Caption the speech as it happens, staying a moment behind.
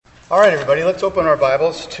All right, everybody, let's open our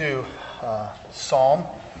Bibles to Psalm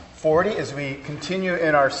 40 as we continue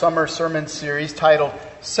in our summer sermon series titled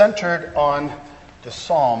Centered on the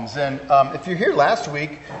Psalms. And if you're here last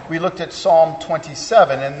week, we looked at Psalm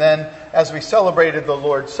 27. And then as we celebrated the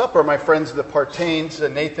Lord's Supper, my friends, the Partains,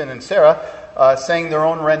 Nathan and Sarah, sang their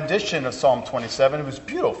own rendition of Psalm 27. It was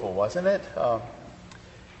beautiful, wasn't it?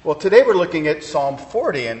 Well, today we're looking at Psalm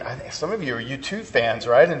 40, and I think some of you are U2 fans,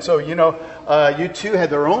 right? And so, U2 had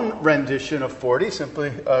their own rendition of 40,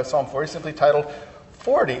 Psalm 40, simply titled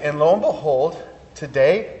 40. And lo and behold,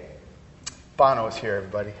 today, Bono is here,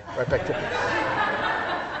 everybody. Right back to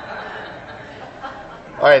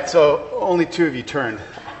All right, so only two of you turned.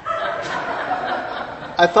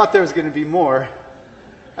 I thought there was going to be more.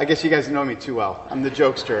 I guess you guys know me too well. I'm the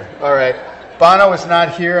jokester. All right. Bono is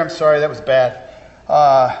not here. I'm sorry, that was bad.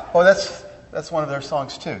 That's one of their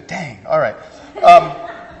songs too. Dang. All right.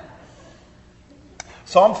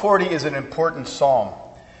 Psalm 40 is an important psalm.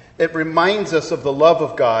 It reminds us of the love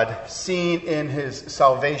of God seen in His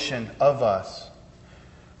salvation of us.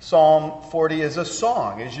 Psalm 40 is a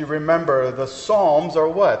song. As you remember, the Psalms are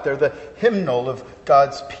what? They're the hymnal of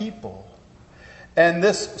God's people. And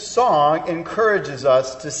this song encourages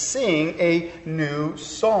us to sing a new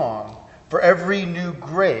song for every new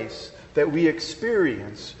grace that we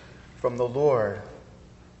experience from the Lord.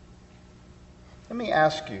 Let me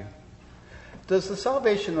ask you, does the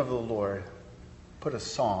salvation of the Lord put a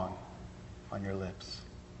song on your lips?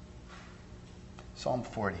 Psalm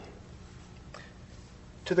 40.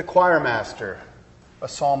 To the choir master, a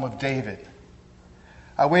psalm of David.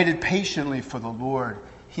 I waited patiently for the Lord.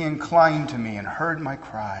 He inclined to me and heard my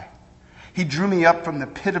cry. He drew me up from the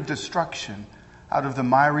pit of destruction, out of the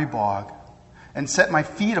miry bog, and set my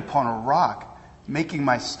feet upon a rock, making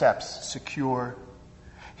my steps secure.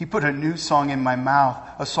 He put a new song in my mouth,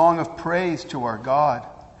 a song of praise to our God.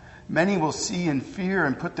 Many will see and fear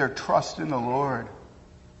and put their trust in the Lord.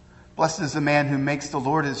 Blessed is the man who makes the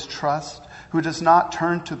Lord his trust, who does not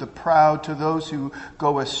turn to the proud, to those who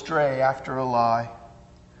go astray after a lie.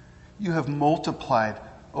 You have multiplied,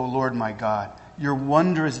 O Lord my God, your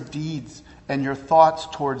wondrous deeds and your thoughts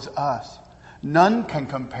towards us. None can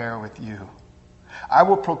compare with you. I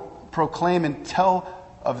will proclaim and tell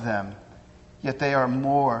of them, yet they are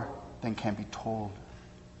more than can be told.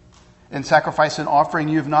 In sacrifice and offering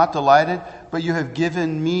you have not delighted, but you have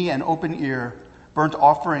given me an open ear. Burnt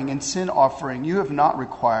offering and sin offering you have not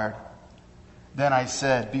required. Then I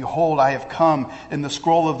said, behold, I have come. In the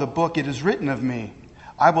scroll of the book it is written of me.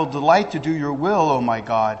 I will delight to do your will, O my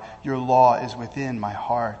God. Your law is within my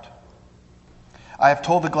heart. I have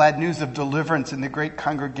told the glad news of deliverance in the great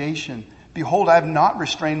congregation. Behold, I have not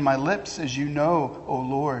restrained my lips, as you know, O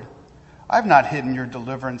Lord. I have not hidden your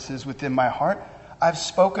deliverances within my heart. I have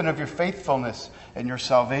spoken of your faithfulness and your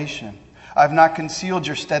salvation. I have not concealed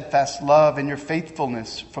your steadfast love and your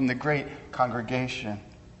faithfulness from the great congregation.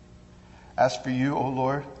 As for you, O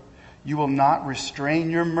Lord, you will not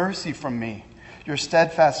restrain your mercy from me. Your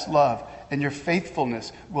steadfast love and your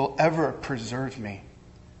faithfulness will ever preserve me.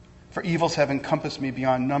 For evils have encompassed me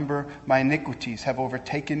beyond number. My iniquities have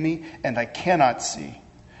overtaken me, and I cannot see.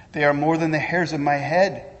 They are more than the hairs of my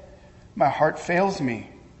head. My heart fails me.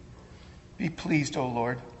 Be pleased, O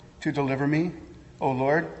Lord, to deliver me. O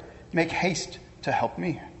Lord, make haste to help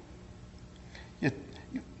me. Yet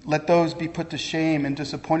let those be put to shame and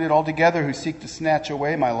disappointed altogether who seek to snatch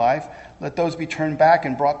away my life. Let those be turned back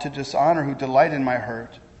and brought to dishonor who delight in my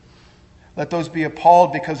hurt. Let those be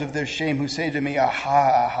appalled because of their shame who say to me,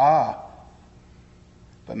 aha, aha.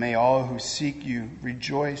 But may all who seek you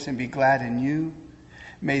rejoice and be glad in you.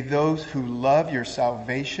 May those who love your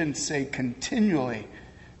salvation say continually,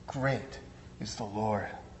 great is the Lord.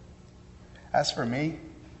 As for me,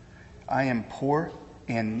 I am poor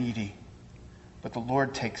and needy, but the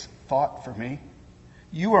Lord takes thought for me.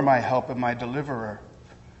 You are my help and my deliverer.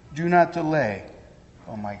 Do not delay,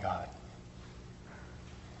 O my God.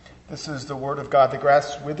 This is the word of God. The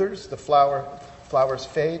grass withers, the flowers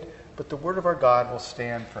fade, but the word of our God will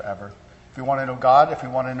stand forever. If we want to know God, if we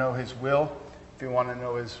want to know His will, if we want to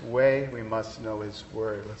know His way, we must know His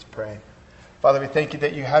word. Let's pray. Father, we thank you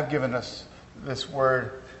that you have given us this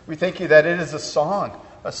word. We thank you that it is a song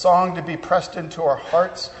to be pressed into our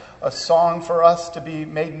hearts, a song for us to be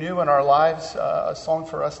made new in our lives, a song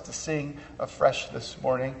for us to sing afresh this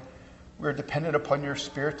morning. We're dependent upon your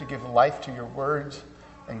Spirit to give life to your words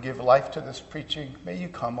and give life to this preaching. May you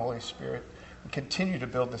come, Holy Spirit, and continue to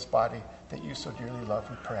build this body that you so dearly love,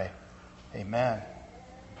 we pray. Amen.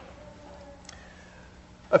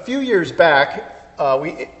 A few years back,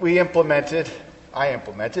 I implemented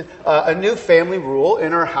a new family rule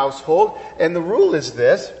in our household, and the rule is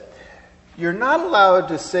this: You're not allowed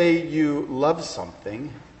to say you love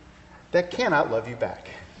something that cannot love you back.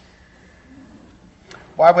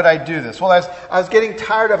 Why would I do this? Well, I was getting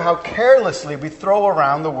tired of how carelessly we throw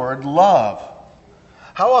around the word love.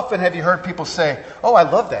 How often have you heard people say, "Oh, I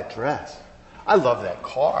love that dress. I love that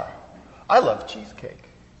car. I love cheesecake.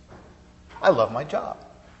 I love my job."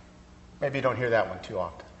 Maybe you don't hear that one too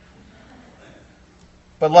often.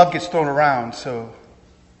 But love gets thrown around so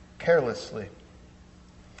carelessly.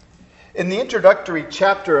 In the introductory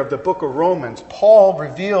chapter of the book of Romans, Paul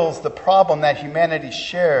reveals the problem that humanity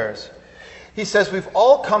shares. He says we've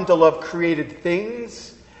all come to love created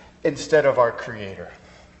things instead of our Creator.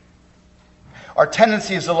 Our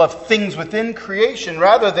tendency is to love things within creation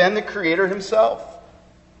rather than the Creator himself.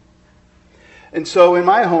 And so in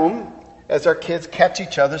my home, as our kids catch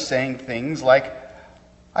each other saying things like,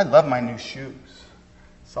 "I love my new shoes,"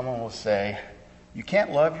 someone will say, "You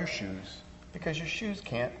can't love your shoes because your shoes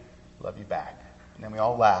can't love you back." And then we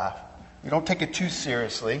all laugh. We don't take it too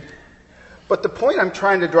seriously. But the point I'm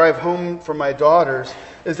trying to drive home for my daughters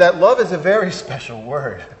is that love is a very special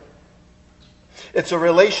word. It's a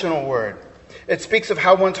relational word. It speaks of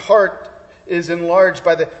how one's heart is enlarged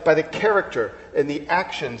by the character and the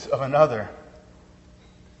actions of another.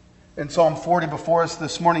 In Psalm 40 before us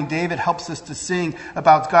this morning, David helps us to sing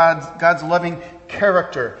about God's loving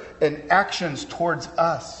character and actions towards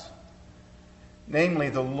us. Namely,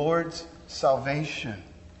 the Lord's salvation.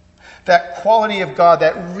 That quality of God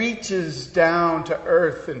that reaches down to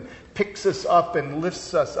earth and picks us up and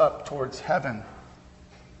lifts us up towards heaven.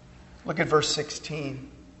 Look at verse 16.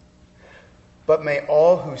 "But may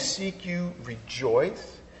all who seek you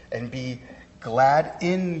rejoice and be glad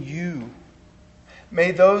in you.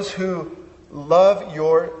 May those who love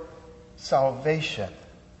your salvation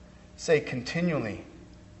say continually,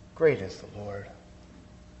 'Great is the Lord.'"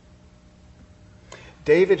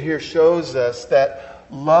 David here shows us that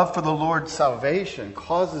love for the Lord's salvation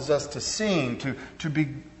causes us to sing, to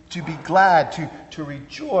be glad, to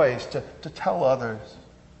rejoice, to tell others.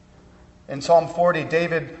 In Psalm 40,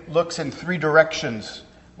 David looks in three directions.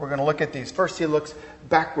 We're going to look at these. First, he looks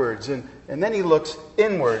backwards, and then he looks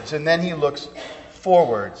inwards, and then he looks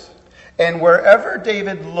forwards. And wherever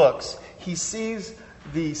David looks, he sees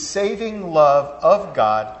the saving love of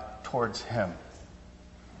God towards him.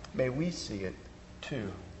 May we see it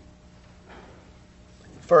too.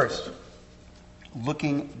 First,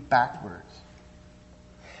 looking backwards.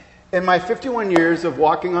 In my 51 years of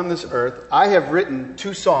walking on this earth, I have written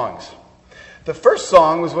 2 songs. The first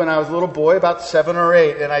song was when I was a little boy, about 7 or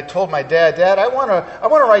 8, and I told my dad, "Dad, I want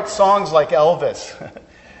to write songs like Elvis."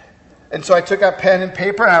 And so I took out pen and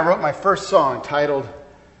paper and I wrote my first song titled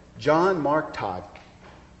John Mark Todd.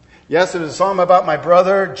 Yes, it was a song about my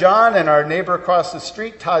brother John and our neighbor across the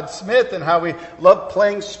street, Todd Smith, and how we loved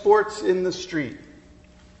playing sports in the street.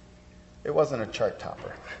 It wasn't a chart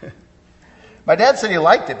topper. My dad said he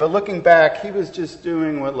liked it, but looking back, he was just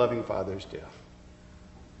doing what loving fathers do.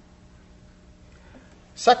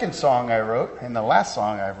 Second song I wrote, and the last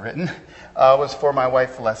song I've written, was for my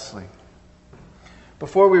wife Leslie.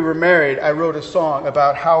 Before we were married, I wrote a song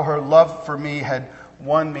about how her love for me had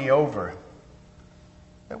won me over.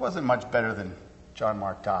 It wasn't much better than John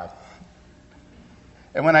Mark Todd.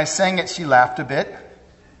 And when I sang it, she laughed a bit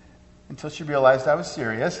until she realized I was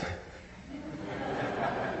serious.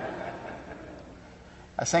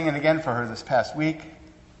 I sang it again for her this past week.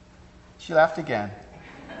 She laughed again.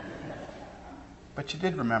 But she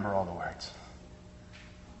did remember all the words.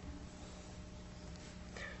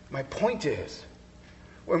 My point is,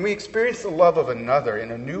 when we experience the love of another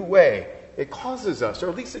in a new way, it causes us, or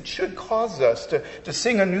at least it should cause us, to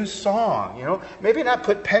sing a new song. You know, maybe not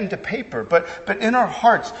put pen to paper, but in our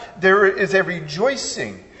hearts there is a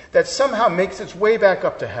rejoicing that somehow makes its way back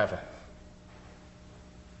up to heaven.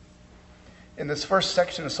 In this first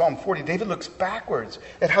section of Psalm 40, David looks backwards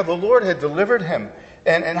at how the Lord had delivered him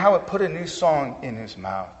and how it put a new song in his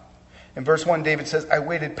mouth. In verse 1, David says, "I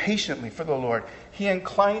waited patiently for the Lord. He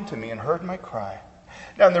inclined to me and heard my cry."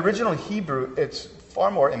 Now, in the original Hebrew, it's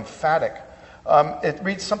far more emphatic. It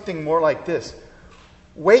reads something more like this: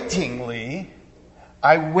 "Waitingly,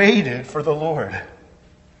 I waited for the Lord."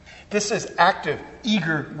 This is active,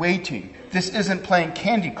 eager waiting. This isn't playing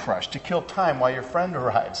Candy Crush to kill time while your friend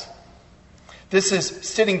arrives. This is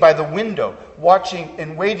sitting by the window, watching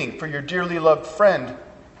and waiting for your dearly loved friend,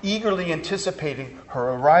 eagerly anticipating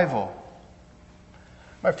her arrival.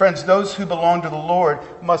 My friends, those who belong to the Lord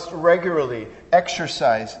must regularly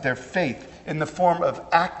exercise their faith in the form of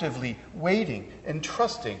actively waiting and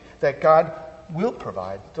trusting that God will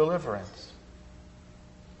provide deliverance.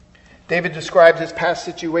 David describes his past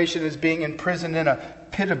situation as being imprisoned in a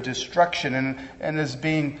pit of destruction and as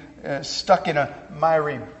being stuck in a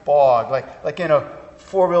miry bog, like in a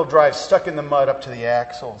four-wheel drive, stuck in the mud up to the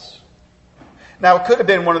axles. Now, it could have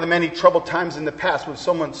been one of the many troubled times in the past when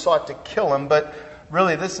someone sought to kill him, but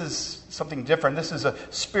really this is something different. This is a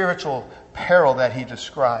spiritual peril that he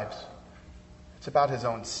describes. It's about his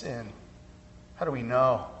own sin. How do we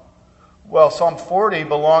know? Well, Psalm 40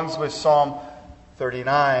 belongs with Psalm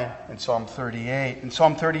 39 and Psalm 38. In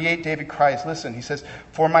Psalm 38, David cries, listen, he says,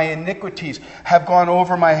 "For my iniquities have gone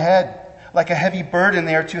over my head. Like a heavy burden,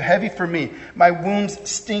 they are too heavy for me. My wounds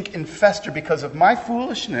stink and fester because of my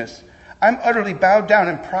foolishness. I'm utterly bowed down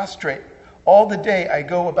and prostrate. All the day I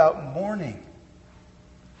go about mourning."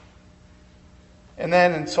 And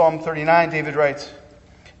then in Psalm 39, David writes,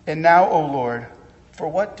 "And now, O Lord, for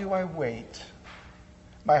what do I wait?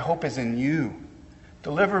 My hope is in you.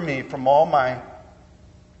 Deliver me from all my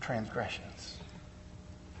transgressions."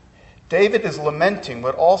 David is lamenting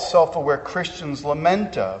what all self-aware Christians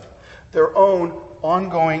lament of, their own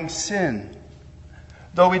ongoing sin.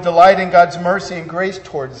 Though we delight in God's mercy and grace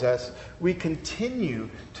towards us, we continue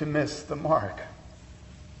to miss the mark.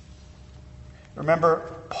 Remember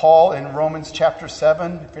Paul in Romans chapter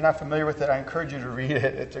 7? If you're not familiar with it, I encourage you to read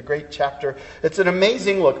it. It's a great chapter. It's an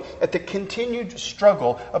amazing look at the continued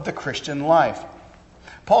struggle of the Christian life.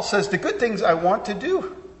 Paul says, "The good things I want to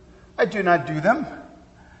do, I do not do them.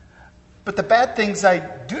 But the bad things I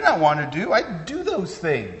do not want to do, I do those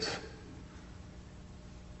things."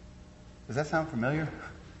 Does that sound familiar?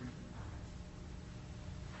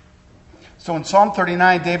 So in Psalm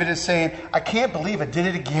 39, David is saying, "I can't believe I did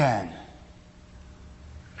it again.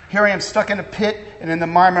 Here I am stuck in a pit and in the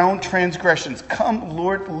mire of my own transgressions. Come,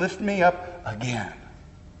 Lord, lift me up again."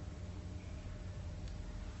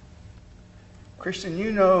 Christian,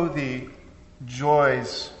 you know the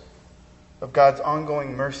joys of God's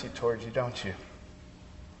ongoing mercy towards you, don't you?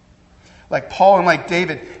 Like Paul and like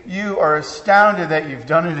David, you are astounded that you've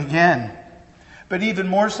done it again. But even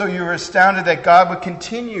more so, you are astounded that God would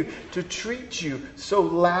continue to treat you so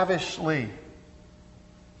lavishly.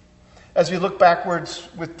 As we look backwards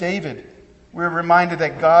with David, we're reminded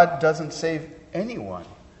that God doesn't save anyone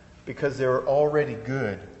because they're already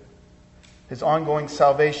good. His ongoing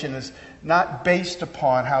salvation is not based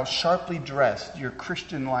upon how sharply dressed your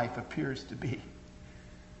Christian life appears to be.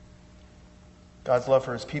 God's love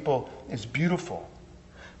for his people is beautiful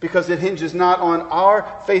because it hinges not on our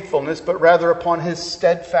faithfulness, but rather upon his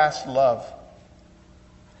steadfast love.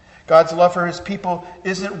 God's love for his people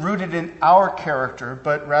isn't rooted in our character,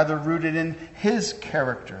 but rather rooted in his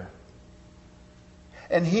character.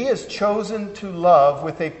 And he has chosen to love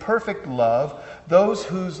with a perfect love those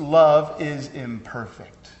whose love is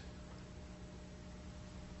imperfect.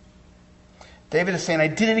 David is saying, "I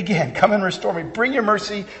did it again. Come and restore me. Bring your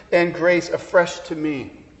mercy and grace afresh to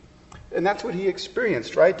me." And that's what he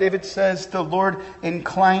experienced, right? David says, "The Lord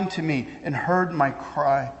inclined to me and heard my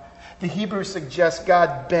cry." The Hebrew suggests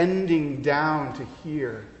God bending down to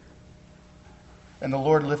hear. And the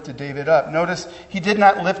Lord lifted David up. Notice, he did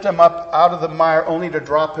not lift him up out of the mire only to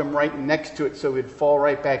drop him right next to it so he'd fall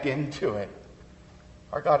right back into it.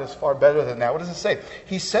 Our God is far better than that. What does it say?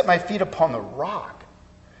 "He set my feet upon the rock,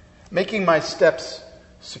 making my steps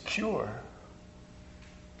secure."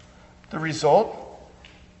 The result?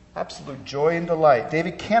 Absolute joy and delight.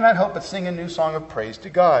 David cannot help but sing a new song of praise to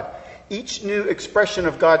God. Each new expression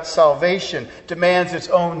of God's salvation demands its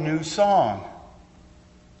own new song.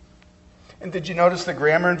 And did you notice the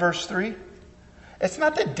grammar in verse 3? It's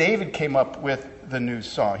not that David came up with the new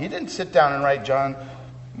song. He didn't sit down and write John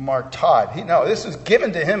Mark Todd. No, this was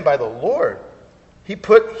given to him by the Lord. He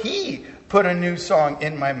put a new song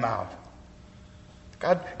in my mouth.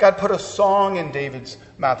 God put a song in David's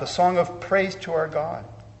mouth, a song of praise to our God.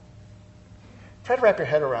 Try to wrap your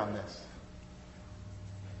head around this.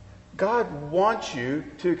 God wants you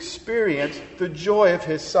to experience the joy of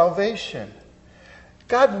his salvation.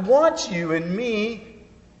 God wants you and me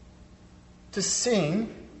to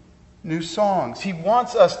sing new songs. He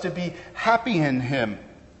wants us to be happy in him.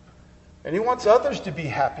 And he wants others to be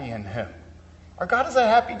happy in him. Our God is a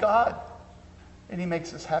happy God. And he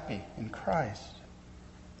makes us happy in Christ.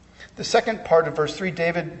 The second part of verse 3,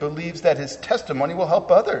 David believes that his testimony will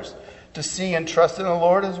help others to see and trust in the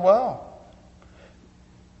Lord as well.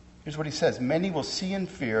 Here's what he says: "Many will see and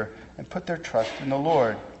fear and put their trust in the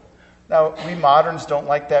Lord." Now, we moderns don't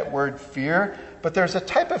like that word fear, but there's a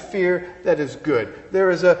type of fear that is good.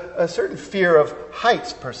 There is a certain fear of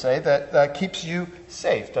heights, per se, that keeps you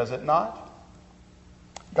safe, does it not?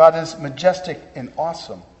 God is majestic and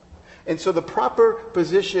awesome. And so the proper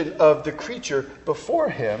position of the creature before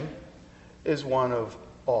him is one of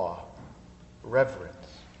awe, reverence,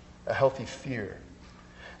 a healthy fear.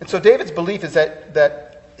 And so David's belief is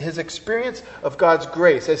that his experience of God's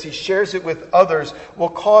grace, as he shares it with others, will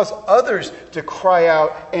cause others to cry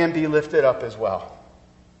out and be lifted up as well.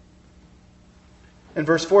 In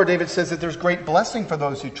verse 4, David says that there's great blessing for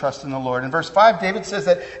those who trust in the Lord. In verse 5, David says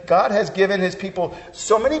that God has given his people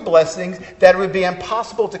so many blessings that it would be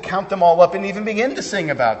impossible to count them all up and even begin to sing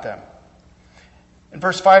about them. In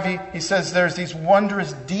verse 5, he says there's these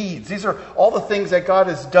wondrous deeds. These are all the things that God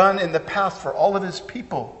has done in the past for all of his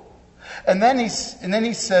people. And then he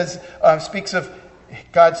says, speaks of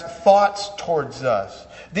God's thoughts towards us.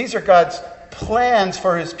 These are God's plans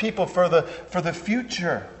for his people for the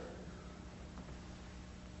future.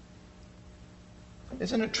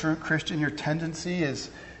 Isn't it true, Christian, your tendency is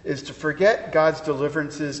to forget God's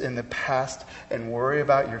deliverances in the past and worry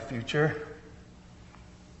about your future?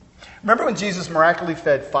 Remember when Jesus miraculously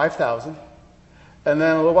fed 5,000, and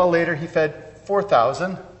then a little while later he fed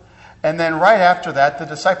 4,000, and then right after that the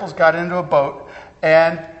disciples got into a boat,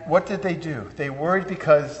 and what did they do? They worried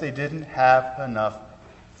because they didn't have enough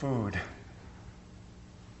food.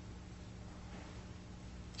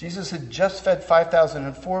 Jesus had just fed 5,000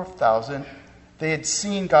 and 4,000. They had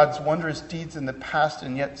seen God's wondrous deeds in the past,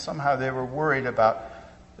 and yet somehow they were worried about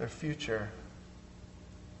their future.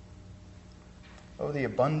 Oh, the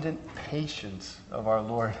abundant patience of our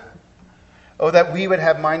Lord. Oh, that we would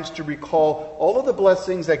have minds to recall all of the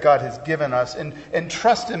blessings that God has given us and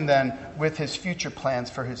trust him then with his future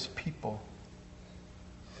plans for his people.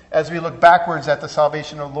 As we look backwards at the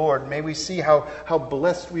salvation of the Lord, may we see how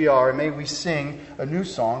blessed we are, and may we sing a new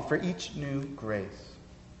song for each new grace.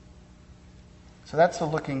 So that's the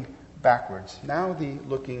looking backwards. Now the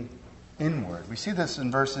looking inward. We see this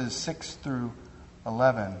in verses 6 through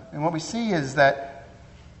 11. And what we see is that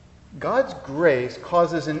God's grace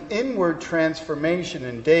causes an inward transformation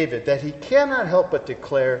in David that he cannot help but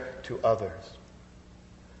declare to others.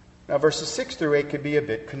 Now verses 6 through 8 could be a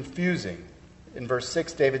bit confusing. In verse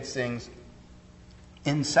 6, David sings,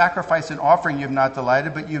 "In sacrifice and offering you have not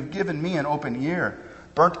delighted, but you have given me an open ear.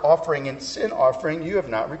 Burnt offering and sin offering you have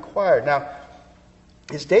not required." Now,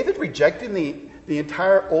 is David rejecting the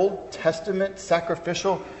entire Old Testament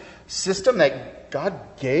sacrificial system that God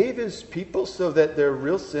gave his people so that their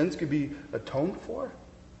real sins could be atoned for?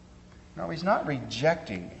 No, he's not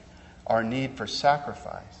rejecting our need for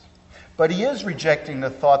sacrifice. But he is rejecting the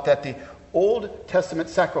thought that the Old Testament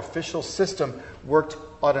sacrificial system worked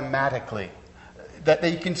automatically. That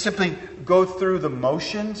you can simply go through the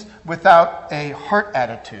motions without a heart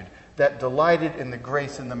attitude that delighted in the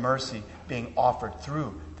grace and the mercy being offered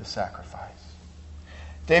through the sacrifice.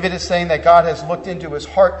 David is saying that God has looked into his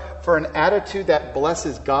heart for an attitude that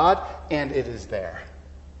blesses God, and it is there.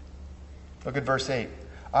 Look at verse 8.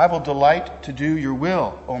 "I will delight to do your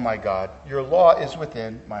will, O my God. Your law is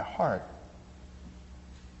within my heart."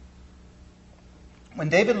 When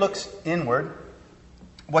David looks inward,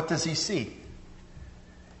 what does he see?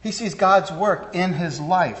 He sees God's work in his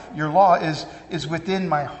life. Your law is within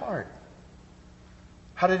my heart.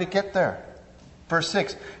 How did it get there? Verse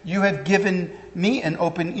 6, "You have given me an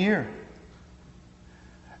open ear."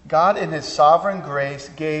 God in his sovereign grace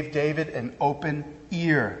gave David an open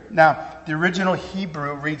ear. Now, the original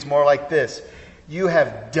Hebrew reads more like this: "You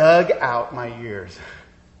have dug out my ears."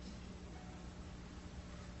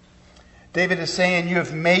 David is saying, "You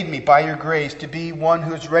have made me by your grace to be one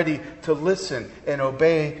who is ready to listen and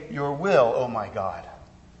obey your will, O my God."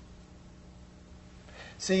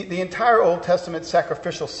 See, the entire Old Testament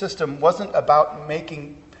sacrificial system wasn't about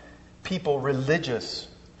making people religious.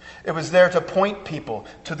 It was there to point people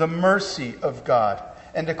to the mercy of God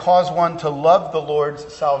and to cause one to love the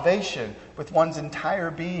Lord's salvation with one's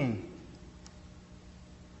entire being.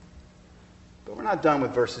 But we're not done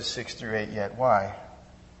with verses 6 through 8 yet. Why?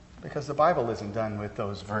 Because the Bible isn't done with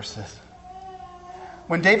those verses.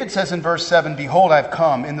 When David says in verse 7, "Behold, I've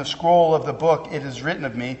come. In the scroll of the book it is written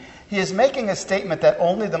of me," he is making a statement that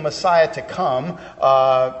only the Messiah to come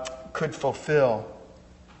could fulfill.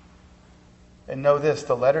 And know this,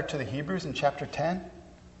 the letter to the Hebrews in chapter 10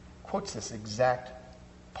 quotes this exact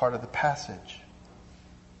part of the passage.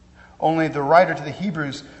 Only the writer to the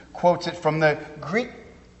Hebrews quotes it from the Greek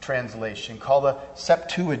translation called the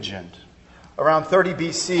Septuagint. Around 30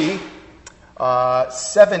 BC,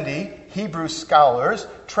 70 Hebrew scholars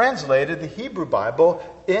translated the Hebrew Bible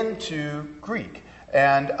into Greek.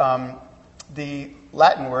 And the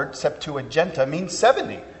Latin word Septuaginta means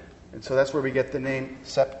 70. And so that's where we get the name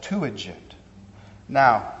Septuagint.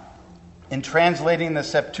 Now, in translating the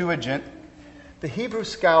Septuagint, the Hebrew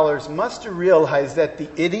scholars must have realized that the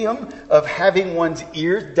idiom of having one's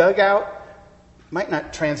ears dug out might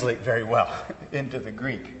not translate very well into the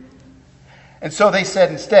Greek. And so they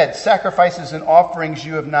said instead, sacrifices and offerings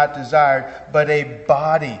you have not desired, but a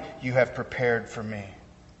body you have prepared for me.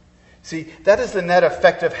 See, that is the net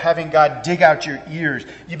effect of having God dig out your ears.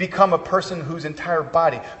 You become a person whose entire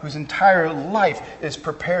body, whose entire life is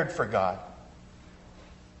prepared for God.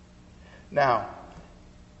 Now,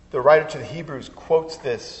 the writer to the Hebrews quotes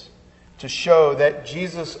this to show that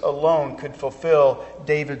Jesus alone could fulfill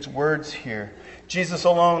David's words here. Jesus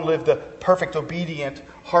alone lived the perfect, obedient,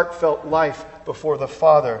 heartfelt life before the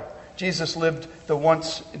Father. Jesus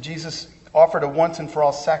offered a once and for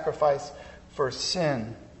all sacrifice for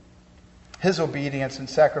sin. His obedience and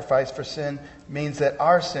sacrifice for sin means that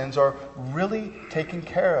our sins are really taken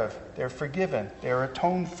care of. They're forgiven. They're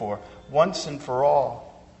atoned for once and for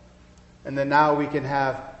all. And then now we can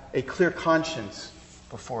have a clear conscience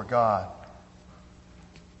before God.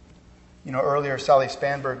 You know, earlier Sally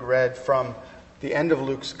Spanberg read from the end of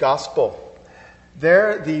Luke's Gospel.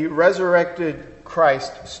 There, the resurrected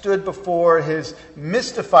Christ stood before his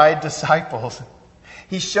mystified disciples.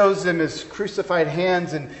 He shows them his crucified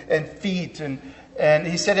hands and feet. And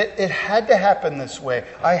he said, it had to happen this way.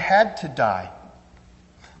 I had to die.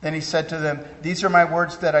 Then he said to them, these are my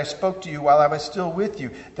words that I spoke to you while I was still with you,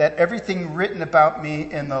 that everything written about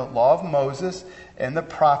me in the law of Moses and the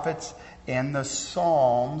prophets and the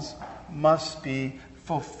Psalms must be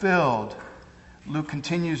fulfilled. Luke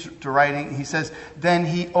continues to writing. He says, then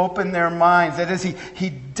he opened their minds. That is, he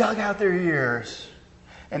dug out their ears.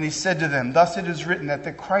 And he said to them, thus it is written that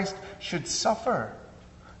the Christ should suffer,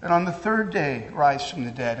 and on the third day rise from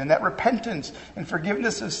the dead, and that repentance and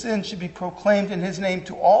forgiveness of sins should be proclaimed in his name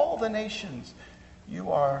to all the nations.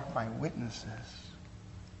 You are my witnesses.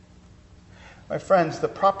 My friends, the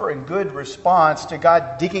proper and good response to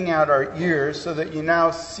God digging out our ears so that you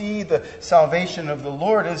now see the salvation of the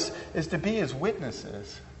Lord is to be his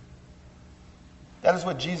witnesses. That is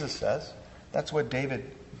what Jesus says. That's what David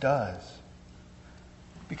does.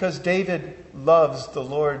 Because David loves the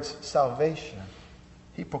Lord's salvation,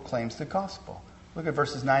 he proclaims the gospel. Look at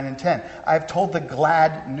verses 9 and 10. I have told the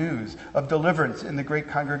glad news of deliverance in the great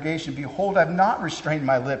congregation. Behold, I have not restrained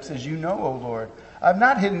my lips, as you know, O Lord. I have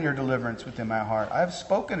not hidden your deliverance within my heart. I have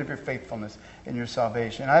spoken of your faithfulness and your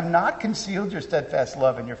salvation. I have not concealed your steadfast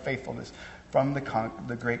love and your faithfulness from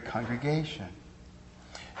the great congregation.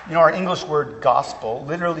 You know, our English word gospel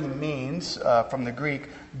literally means, from the Greek,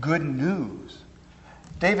 good news.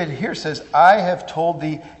 David here says, I have told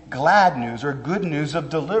the glad news or good news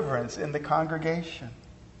of deliverance in the congregation.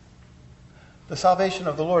 The salvation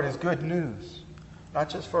of the Lord is good news,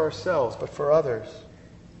 not just for ourselves, but for others.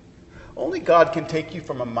 Only God can take you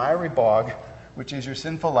from a miry bog, which is your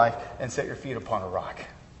sinful life, and set your feet upon a rock.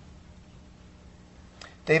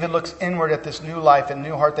 David looks inward at this new life and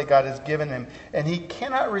new heart that God has given him, and he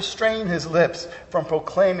cannot restrain his lips from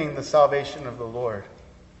proclaiming the salvation of the Lord.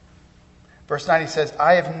 Verse 9, he says,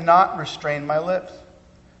 I have not restrained my lips.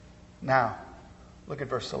 Now, look at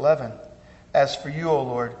verse 11. As for you, O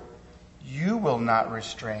Lord, you will not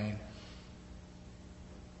restrain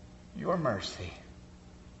your mercy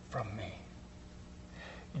from me.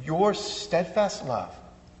 Your steadfast love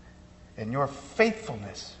and your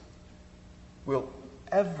faithfulness will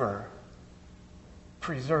ever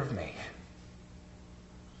preserve me.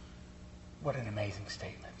 What an amazing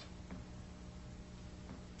statement.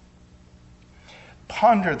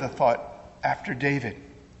 Ponder the thought after David.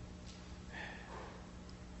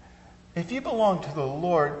 If you belong to the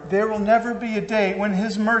Lord, there will never be a day when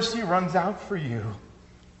his mercy runs out for you.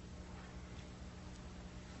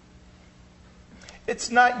 It's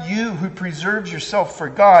not you who preserves yourself for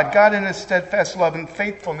God. God in his steadfast love and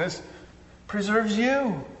faithfulness preserves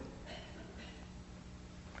you.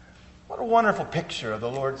 What a wonderful picture of the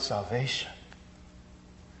Lord's salvation.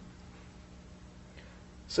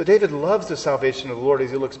 So David loves the salvation of the Lord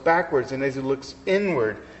as he looks backwards and as he looks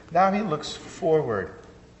inward. Now he looks forward.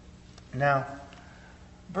 Now,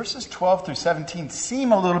 verses 12 through 17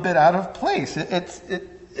 seem a little bit out of place.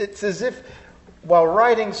 It's as if while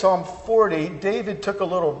writing Psalm 40, David took a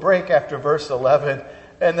little break after verse 11,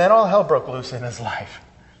 and then all hell broke loose in his life.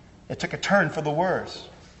 It took a turn for the worse.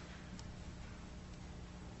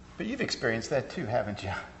 But you've experienced that too, haven't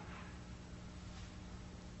you?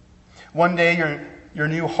 One day your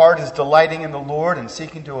new heart is delighting in the Lord and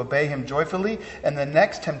seeking to obey him joyfully, and the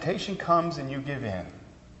next temptation comes and you give in.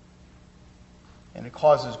 And it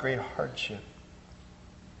causes great hardship.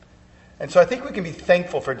 And so I think we can be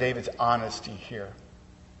thankful for David's honesty here.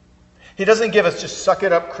 He doesn't give us just suck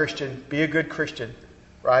it up, Christian, be a good Christian,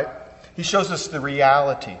 right? He shows us the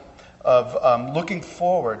reality of looking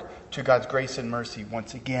forward to God's grace and mercy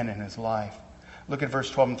once again in his life. Look at verse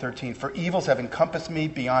 12 and 13. For evils have encompassed me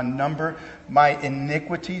beyond number. My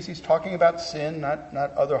iniquities, he's talking about sin, not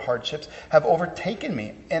other hardships, have overtaken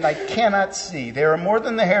me, and I cannot see. They are more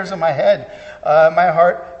than the hairs of my head. My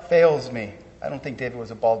heart fails me. I don't think David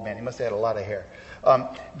was a bald man. He must have had a lot of hair.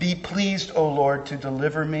 Be pleased, O Lord, to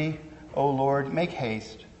deliver me. O Lord, make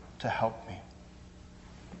haste to help me.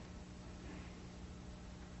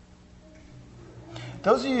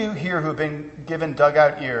 Those of you here who have been given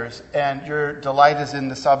dugout ears and your delight is in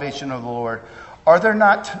the salvation of the Lord, are there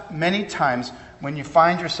not many times when you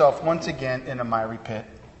find yourself once again in a miry pit?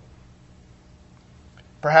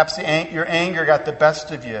 Perhaps your anger got the best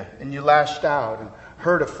of you and you lashed out and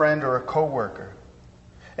hurt a friend or a coworker.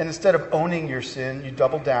 And instead of owning your sin, you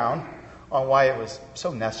double down on why it was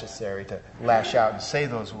so necessary to lash out and say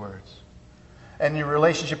those words. And your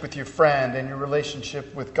relationship with your friend and your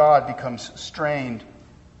relationship with God becomes strained.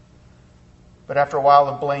 But after a while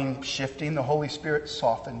of blame shifting, the Holy Spirit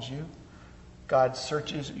softens you. God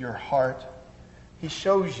searches your heart. He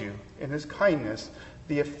shows you in His kindness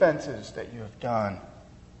the offenses that you have done.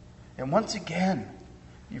 And once again,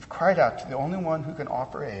 you've cried out to the only one who can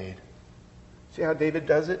offer aid. See how David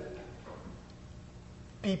does it?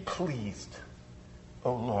 Be pleased,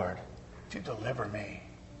 O Lord, to deliver me.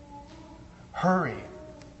 Hurry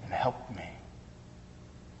and help me.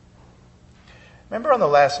 Remember on the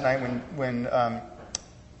last night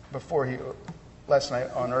last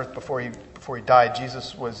night on earth before he died,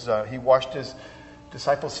 Jesus was he washed his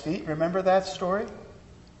disciples' feet. Remember that story?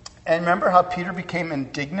 And remember how Peter became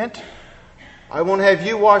indignant? I won't have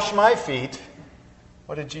you wash my feet.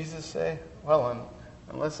 What did Jesus say? Well,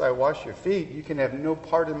 unless I wash your feet, you can have no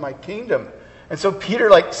part in my kingdom. And so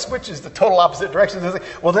Peter switches the total opposite direction. He's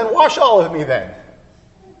like, well, then wash all of me then.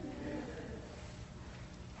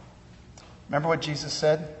 Remember what Jesus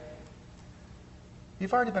said?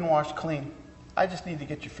 You've already been washed clean. I just need to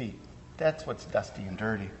get your feet. That's what's dusty and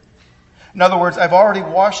dirty. In other words, I've already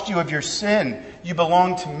washed you of your sin. You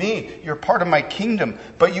belong to me. You're part of my kingdom.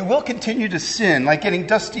 But you will continue to sin, like getting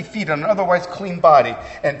dusty feet on an otherwise clean body.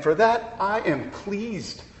 And for that, I am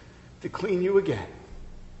pleased to clean you again.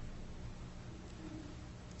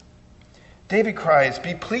 David cries,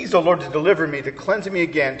 be pleased, O Lord, to deliver me, to cleanse me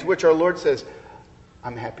again. To which our Lord says,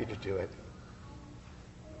 I'm happy to do it.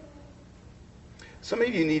 Some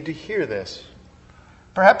of you need to hear this.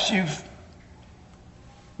 Perhaps you've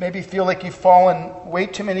maybe feel like you've fallen way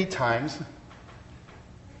too many times.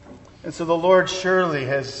 And so the Lord surely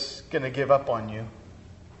is going to give up on you.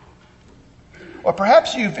 Or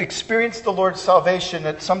perhaps you've experienced the Lord's salvation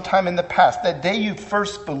at some time in the past, that day you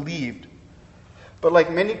first believed. But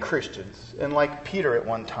like many Christians, and like Peter at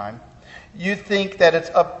one time, you think that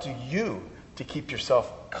it's up to you to keep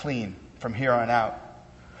yourself clean from here on out.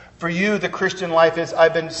 For you, the Christian life is,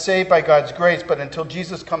 I've been saved by God's grace, but until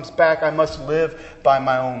Jesus comes back, I must live by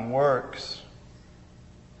my own works.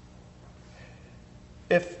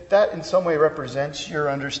 If that in some way represents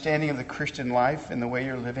your understanding of the Christian life and the way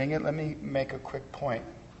you're living it, let me make a quick point.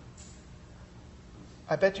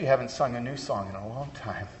 I bet you haven't sung a new song in a long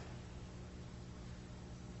time.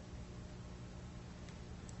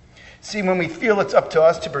 See, when we feel it's up to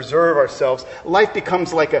us to preserve ourselves, life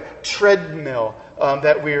becomes like a treadmill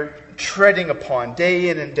that we're treading upon day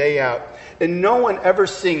in and day out. And no one ever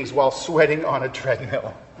sings while sweating on a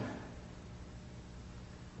treadmill.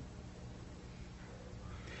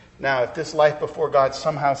 Now, if this life before God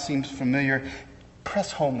somehow seems familiar,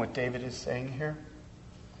 press home what David is saying here.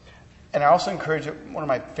 And I also encourage you, one of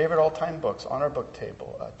my favorite all-time books on our book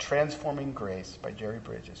table, Transforming Grace by Jerry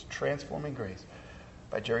Bridges. Transforming Grace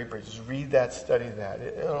by Jerry Bridges. Read that, study that.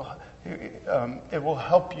 It will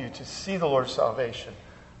help you to see the Lord's salvation,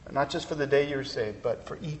 not just for the day you're saved, but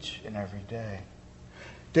for each and every day.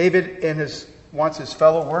 David wants his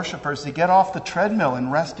fellow worshipers to get off the treadmill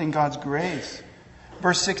and rest in God's grace.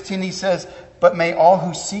 Verse 16, he says, but may all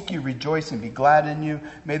who seek you rejoice and be glad in you.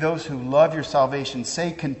 May those who love your salvation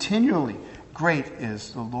say continually, great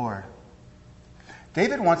is the Lord.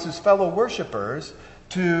 David wants his fellow worshipers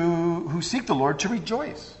who seek the Lord to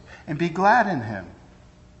rejoice and be glad in Him.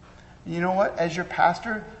 You know what? As your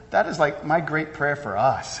pastor, that is like my great prayer for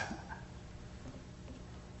us.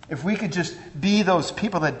 If we could just be those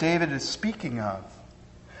people that David is speaking of,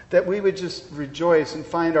 that we would just rejoice and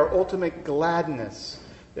find our ultimate gladness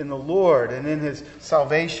in the Lord and in His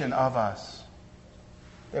salvation of us.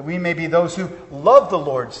 That we may be those who love the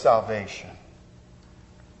Lord's salvation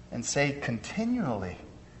and say continually,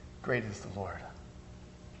 great is the Lord.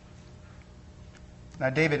 Now,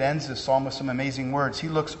 David ends this psalm with some amazing words. He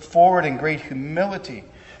looks forward in great humility,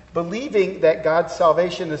 believing that God's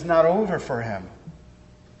salvation is not over for him.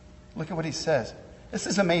 Look at what he says. This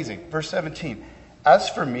is amazing. Verse 17. As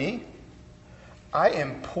for me, I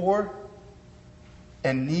am poor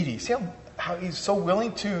and needy. See how he's so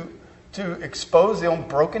willing to expose his own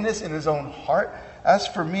brokenness in his own heart? As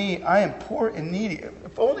for me, I am poor and needy.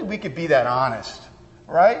 If only we could be that honest,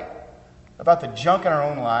 right? About the junk in our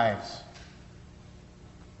own lives.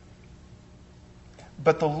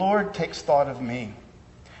 But the Lord takes thought of me.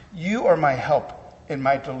 You are my help and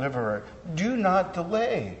my deliverer. Do not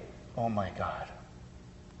delay, oh my God.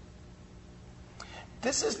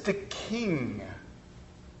 This is the king.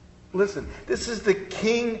 Listen, this is the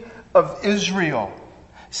king of Israel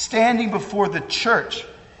standing before the church,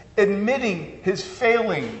 admitting his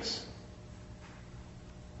failings.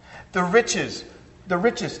 The richest,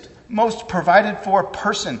 most provided for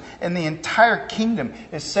person in the entire kingdom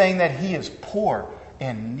is saying that he is poor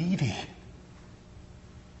and needy.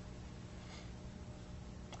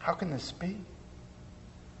 How can this be?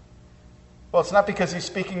 Well, it's not because he's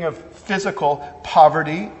speaking of physical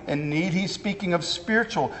poverty and need. He's speaking of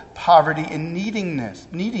spiritual poverty and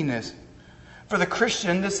neediness. For the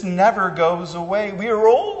Christian, this never goes away. We are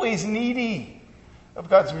always needy of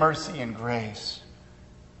God's mercy and grace.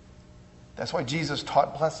 That's why Jesus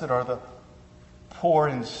taught, blessed are the poor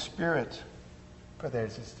in spirit, for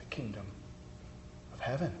theirs is the kingdom of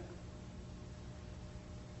heaven.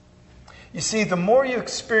 You see, the more you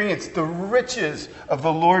experience the riches of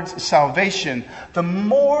the Lord's salvation, the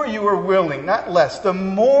more you are willing, not less, the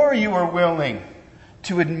more you are willing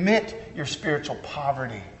to admit your spiritual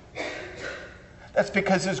poverty. That's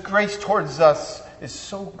because His grace towards us is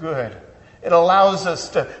so good. It allows us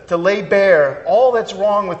to lay bare all that's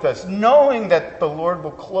wrong with us, knowing that the Lord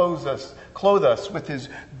will clothe us with His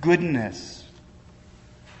goodness.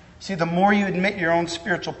 See, the more you admit your own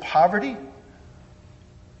spiritual poverty,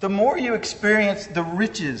 the more you experience the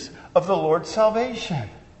riches of the Lord's salvation.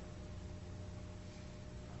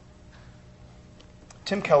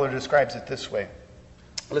 Tim Keller describes it this way.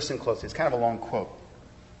 Listen closely. It's kind of a long quote.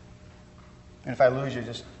 And if I lose you,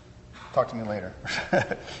 just talk to me later.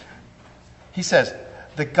 He says,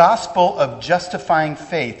 the gospel of justifying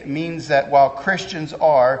faith means that while Christians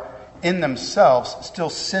are, in themselves, still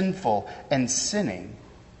sinful and sinning,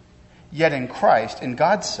 yet in Christ, in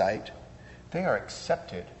God's sight, they are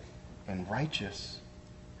accepted and righteous.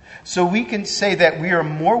 So we can say that we are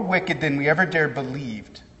more wicked than we ever dared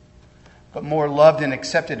believed, but more loved and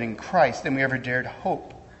accepted in Christ than we ever dared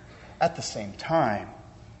hope at the same time.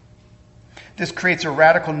 This creates a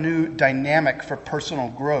radical new dynamic for personal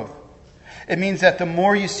growth. It means that the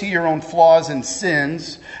more you see your own flaws and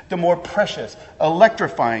sins, the more precious,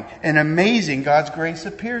 electrifying, and amazing God's grace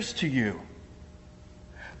appears to you.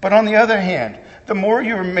 But on the other hand, the more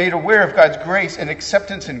you are made aware of God's grace and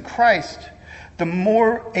acceptance in Christ, the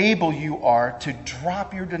more able you are to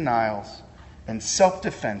drop your denials and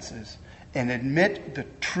self-defenses and admit the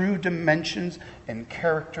true dimensions and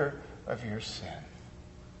character of your sin.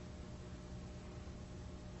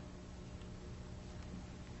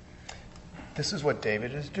 This is what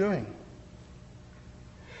David is doing.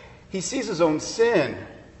 He sees his own sin.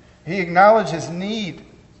 He acknowledges his need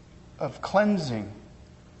of cleansing.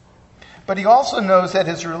 But he also knows that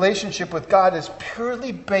his relationship with God is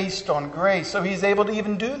purely based on grace. So he's able to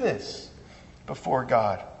even do this before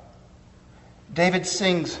God. David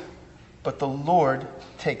sings, "But the Lord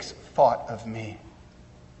takes thought of me."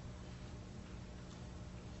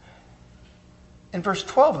 In verse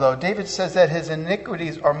 12, though, David says that his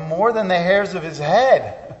iniquities are more than the hairs of his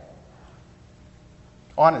head.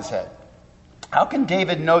 On his head. How can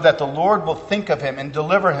David know that the Lord will think of him and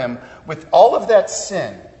deliver him with all of that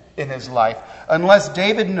sin in his life unless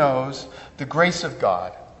David knows the grace of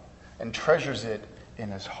God and treasures it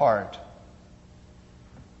in his heart?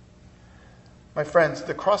 My friends,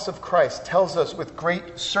 the cross of Christ tells us with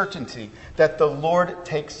great certainty that the Lord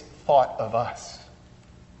takes thought of us.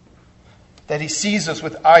 That He sees us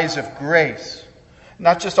with eyes of grace,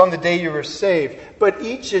 not just on the day you were saved, but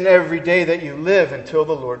each and every day that you live until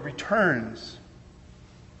the Lord returns.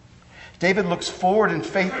 David looks forward in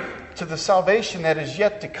faith to the salvation that is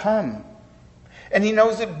yet to come. And he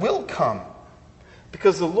knows it will come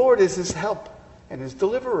because the Lord is his help and his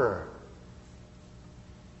deliverer.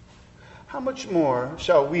 How much more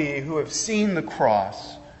shall we who have seen the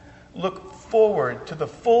cross look forward to the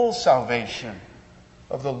full salvation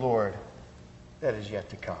of the Lord that is yet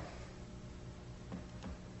to come?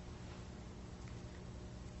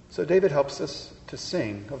 So David helps us to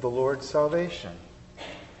sing of the Lord's salvation.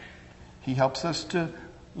 He helps us to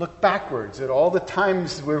look backwards at all the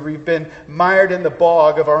times where we've been mired in the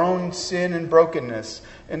bog of our own sin and brokenness,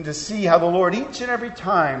 and to see how the Lord each and every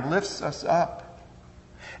time lifts us up.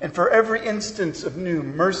 And for every instance of new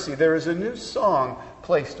mercy, there is a new song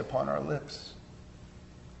placed upon our lips.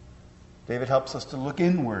 David helps us to look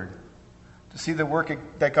inward, to see the work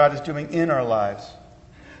that God is doing in our lives.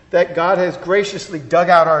 That God has graciously dug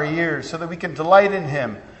out our ears so that we can delight in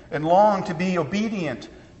Him and long to be obedient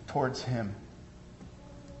towards Him.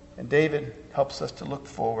 And David helps us to look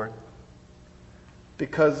forward.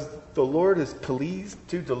 Because the Lord is pleased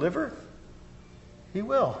to deliver, He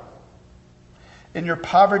will. In your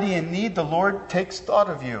poverty and need, the Lord takes thought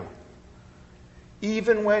of you.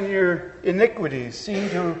 Even when your iniquities seem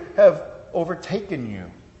to have overtaken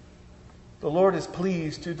you, the Lord is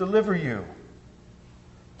pleased to deliver you,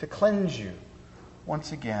 to cleanse you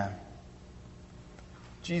once again.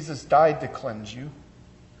 Jesus died to cleanse you,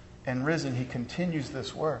 and risen, He continues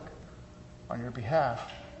this work on your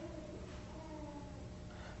behalf.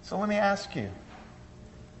 So let me ask you,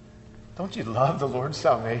 don't you love the Lord's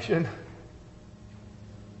salvation?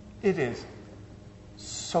 It is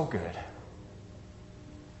so good.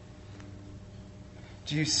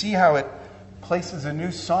 Do you see how it places a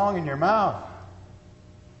new song in your mouth?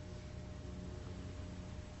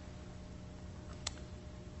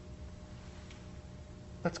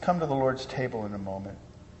 Let's come to the Lord's table in a moment.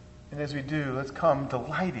 And as we do, let's come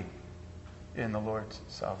delighting in the Lord's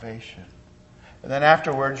salvation. And then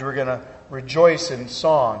afterwards, we're going to rejoice in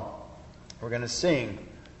song. We're going to sing,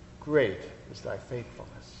 "Great is thy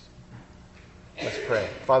faithfulness." Let's pray.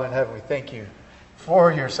 Father in heaven, we thank you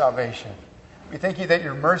for your salvation. We thank you that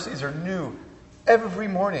your mercies are new every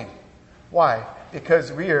morning. Why?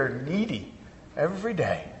 Because we are needy every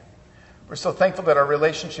day. We're so thankful that our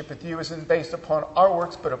relationship with you isn't based upon our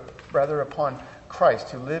works, but rather upon Christ,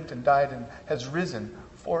 who lived and died and has risen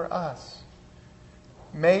for us.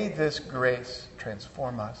 May this grace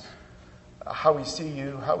transform us, how we see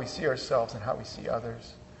you, how we see ourselves, and how we see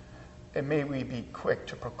others. And may we be quick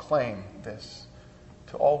to proclaim this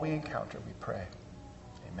to all we encounter, we pray.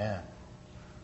 Amen.